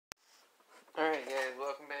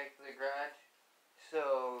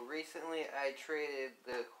recently I traded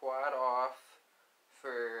the quad off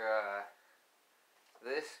for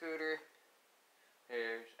this scooter.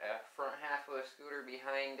 There's a front half of a scooter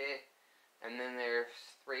behind it, and then there's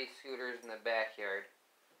 3 scooters in the backyard.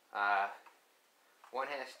 One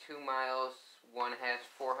has 2 miles, one has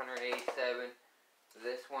 487.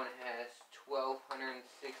 This one has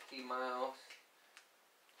 1,260 miles.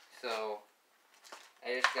 So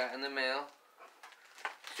I just got in the mail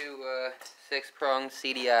 2 6-prong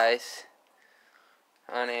CDIs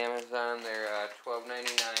on Amazon. They're $12.99.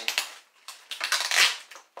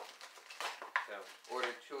 So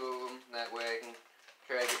ordered 2 of them. That way I can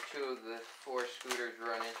try to get 2 of the 4 scooters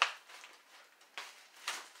running.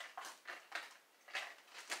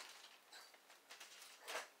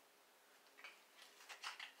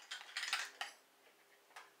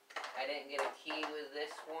 I didn't get a key with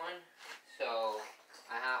this one, so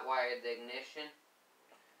I hot wired the ignition.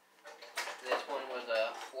 This one was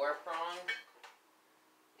a 4-prong,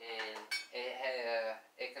 and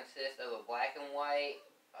it consists of a black and white,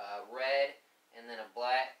 red, and then a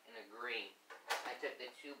black and a green. I took the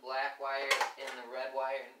 2 black wires and the red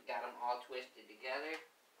wire and got them all twisted together.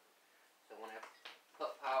 So when I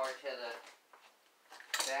put power to the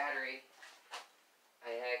battery,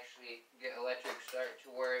 I actually get electric start to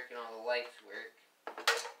work and all the lights work.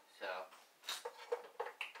 So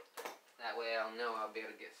that way I'll know I'll be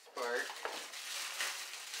able to get spark.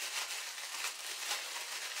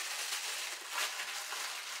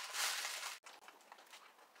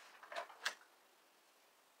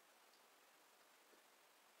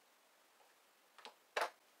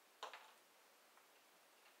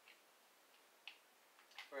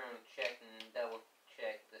 We're going to check and double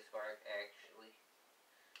check the spark actually.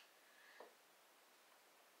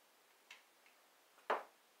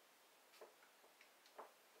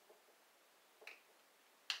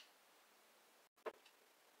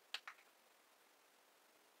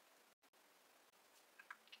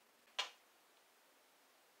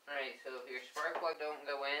 Alright, so if your spark plug don't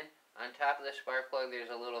go in, on top of the spark plug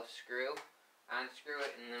there's a little screw. Unscrew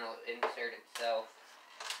it and then it'll insert itself.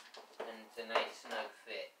 And it's a nice snug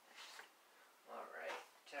fit. Alright,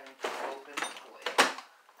 time to open the coil.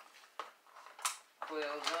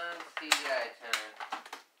 Coil's on, CDI time.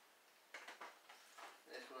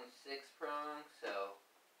 This one's 6-prong, so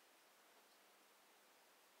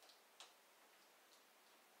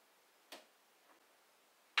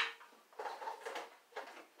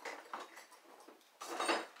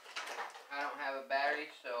I don't have a battery,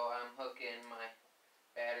 so I'm hooking my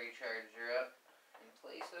battery charger up in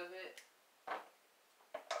place of it.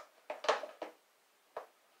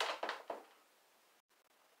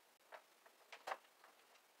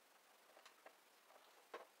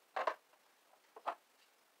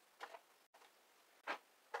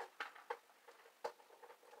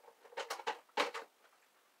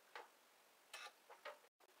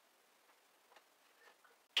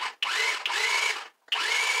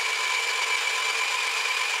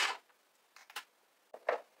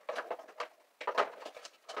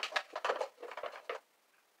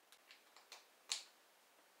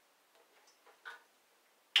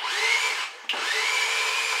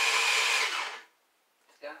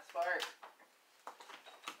 Spark.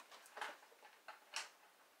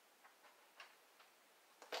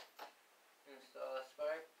 Install a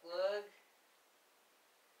spark plug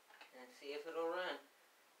and see if it'll run.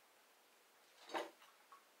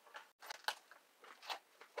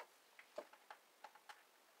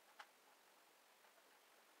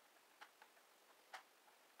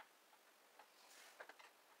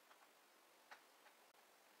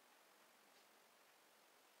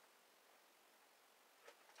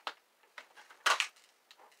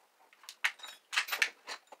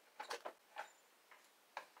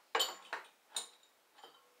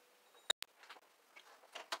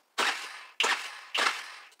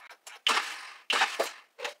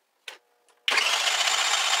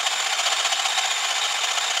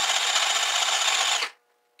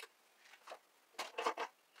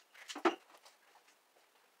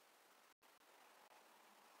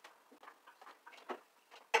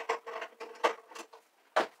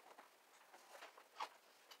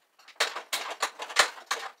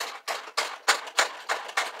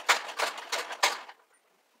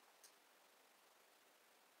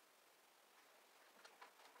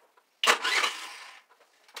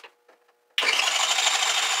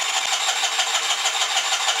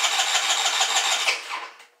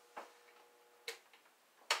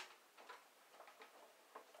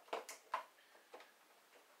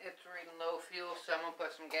 It's reading low fuel, so I'm going to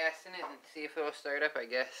put some gas in it and see if it'll start up, I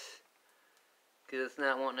guess. Because it's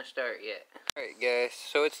not wanting to start yet. Alright guys,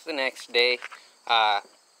 so it's the next day.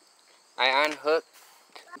 I unhooked.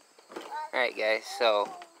 Alright guys, so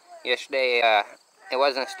yesterday it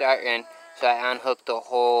wasn't starting, so I unhooked the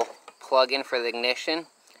whole plug-in for the ignition,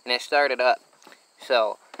 and it started up.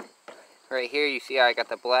 So right here you see I got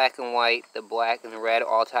the black and white, the black and the red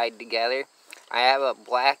all tied together. I have a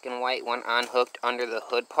black and white one unhooked under the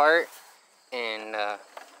hood part, and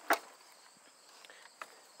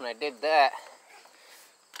when I did that,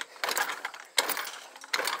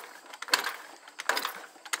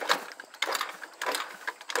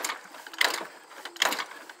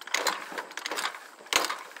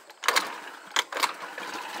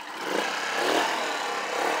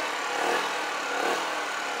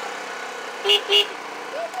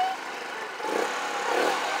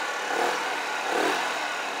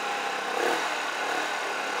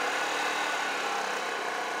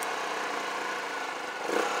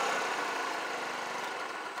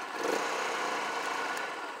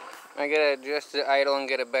 I gotta adjust the idle and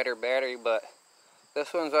get a better battery, but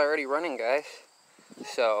this one's already running, guys.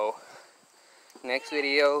 So next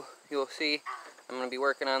video you'll see I'm gonna be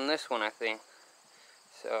working on this one, I think.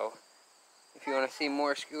 So if you want to see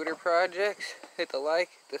more scooter projects, hit the like,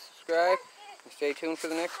 hit the subscribe, and stay tuned for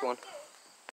the next one.